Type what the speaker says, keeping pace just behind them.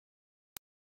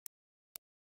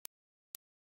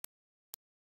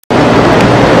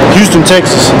Houston,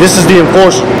 Texas. This is the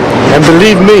enforcer. And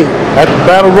believe me, at the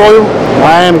Battle Royal,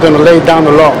 I am going to lay down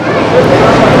the law.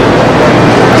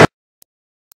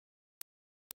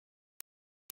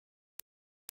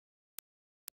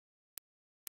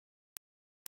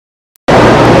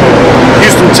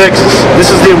 Houston, Texas.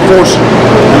 This is the enforcer.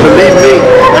 And believe me,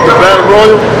 at the Battle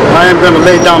Royal, I am going to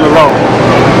lay down the law.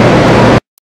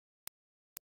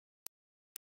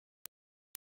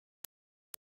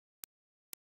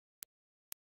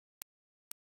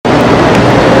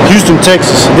 Houston,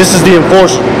 Texas. This is the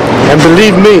enforcer. And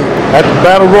believe me, at the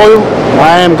Battle Royal,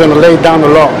 I am going to lay down the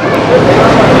law.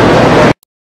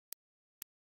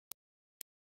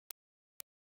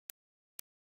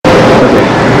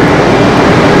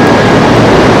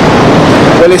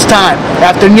 Well, it's time.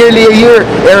 After nearly a year,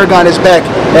 Aragon is back.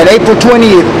 And April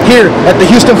 20th, here at the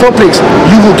Houston Plex,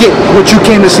 you will get what you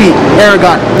came to see.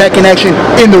 Aragon back in action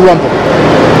in the Rumble.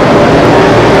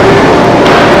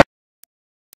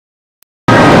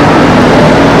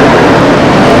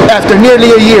 After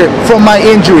nearly a year from my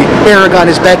injury, Aragon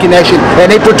is back in action.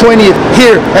 And April 20th,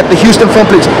 here at the Houston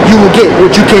Plex, you will get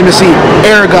what you came to see.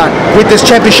 Aragon, with this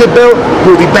championship belt,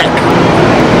 will be back.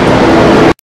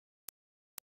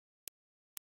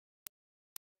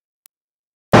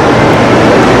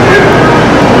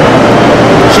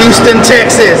 Houston,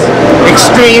 Texas,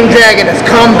 Extreme Dragon has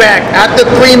come back after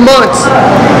 3 months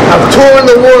of touring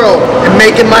the world and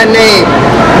making my name.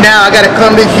 Now I gotta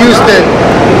come to Houston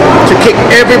to kick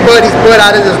everybody's butt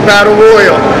out of this Battle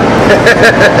Royal.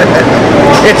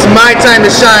 It's my time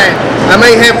to shine. I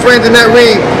may have friends in that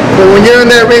ring, but when you're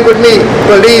in that ring with me,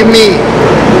 believe me,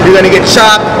 you're gonna get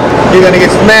chopped, you're gonna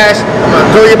get smashed, I'm gonna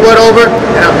throw your butt over,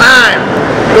 and I'm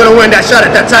gonna win that shot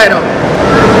at that title.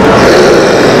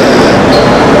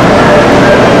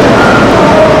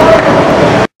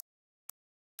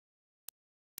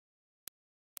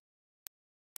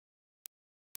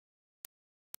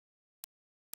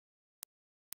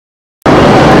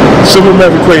 Simple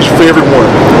math equation for everyone.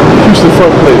 Houston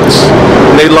Plex.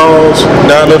 They laws,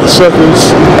 9 other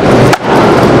suckers.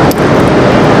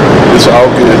 It's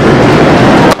all good.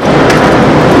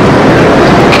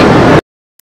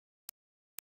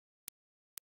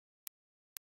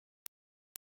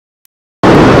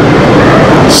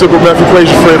 Simple math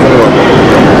equation for everyone.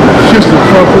 Houston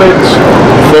Plex,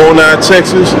 409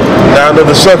 Texas, 9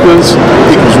 other suckers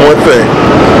equals one thing.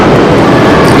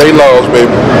 They laws,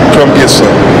 baby. Come get some.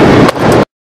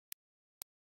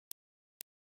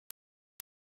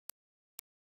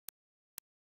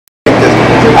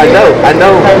 I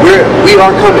know. We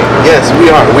are coming. Yes, we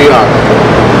are.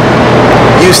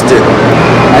 Houston,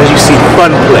 as you see,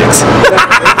 Plex.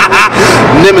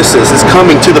 Nemesis is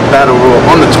coming to the Battle Royal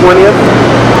on the 20th.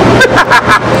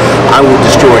 I will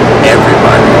destroy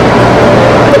everybody.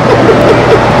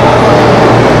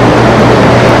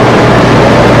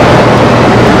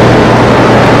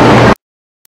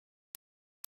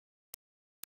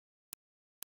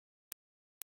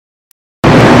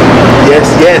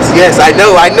 Yes, I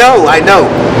know.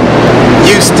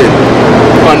 Houston,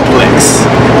 Plex,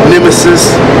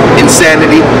 Nemesis,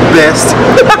 Insanity, Best.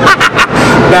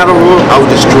 Battle Royal, I will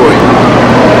destroy.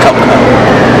 Come.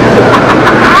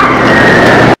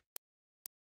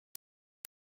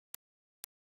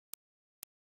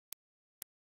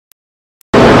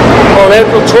 On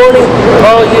April 20,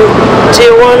 all you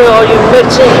Tijuana, all you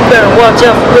Mexicans, you better watch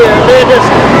out for me Hernandez,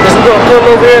 because we're going to come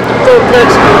over here at the Plex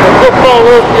and football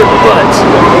over your butts.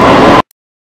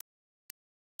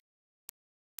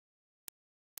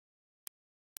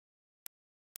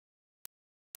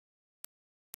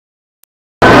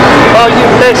 All you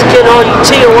Mexican, all you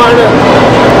Tijuana,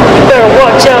 you better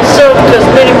watch out, son, because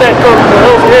Mini Mac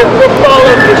over here and football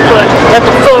over your butts at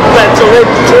the Plex on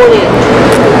April 20th.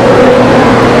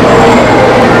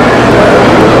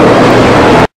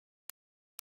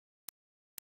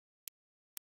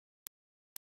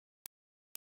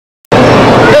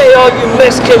 All you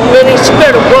Mexican minis, you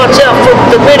better watch out for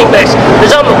the mini Mex,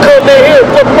 because I'm gonna come in here and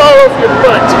football over your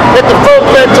butts at the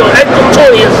Plex on April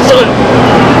 20th, son.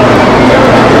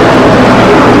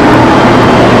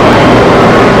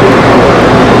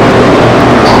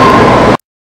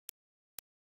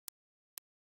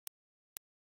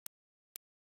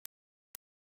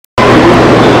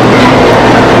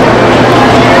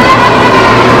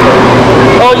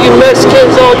 All you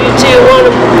Mexicans, all you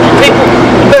Tijuana people,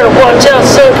 you better watch out,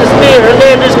 son, because me and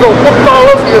Hernandez gonna whoop all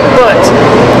over your butts.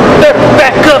 You better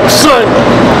back up, son.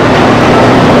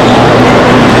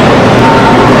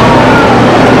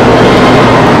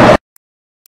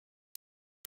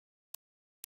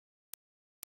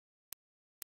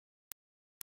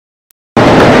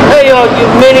 Hey, all you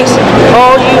minis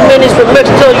from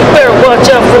Mexico, you better watch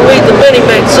out for me, the mini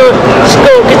man, son. Just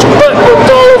go and get your butt whooped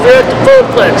all over at the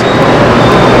Phoneplex.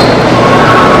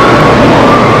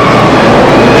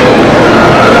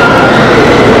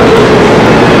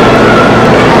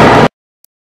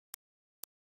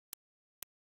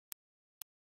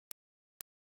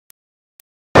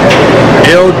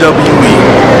 LWE.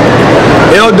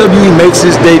 LWE makes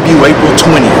his debut April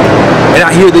 20th. And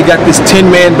I hear they got this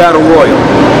 10-man battle royal.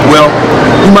 Well,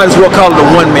 you might as well call it a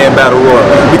one-man battle royal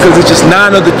because it's just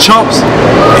 9 other chumps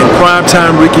and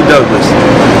primetime Ricky Douglas.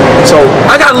 So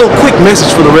I got a little quick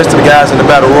message for the rest of the guys in the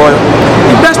battle royal.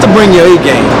 You best to bring your A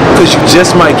game because you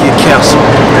just might get canceled.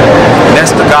 And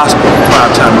that's the gospel of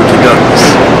primetime Ricky Douglas.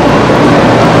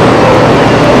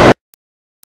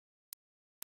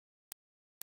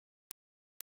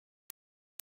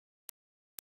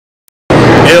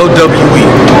 LWE.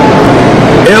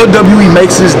 LWE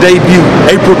makes his debut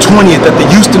April 20th at the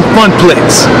Houston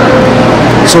Funplex.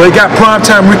 So they got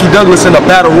primetime Ricky Douglas in a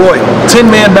battle royal,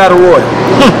 10-man battle royal.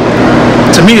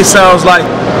 To me it sounds like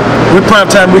we're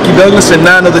primetime Ricky Douglas and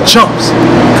 9 other chumps.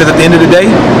 Because at the end of the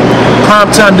day,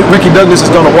 primetime Ricky Douglas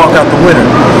is going to walk out the winner.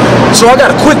 So I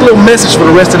got a quick little message for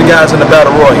the rest of the guys in the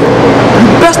battle royal. You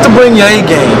best to bring your A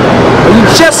game, or you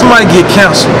just might get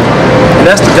canceled. And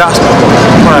that's the gospel of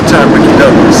primetime Ricky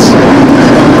Douglas.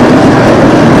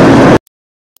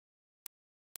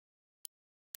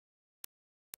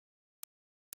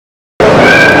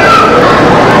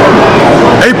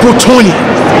 April 20th,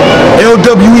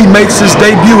 LWE makes his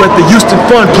debut at the Houston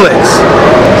Funplex.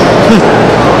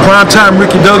 Primetime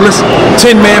Ricky Douglas,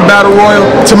 10-man battle royal.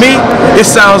 To me, it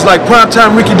sounds like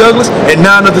primetime Ricky Douglas and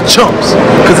 9 other chumps.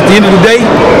 Because at the end of the day,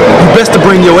 you best to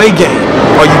bring your A game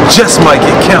or you just might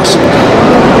get canceled.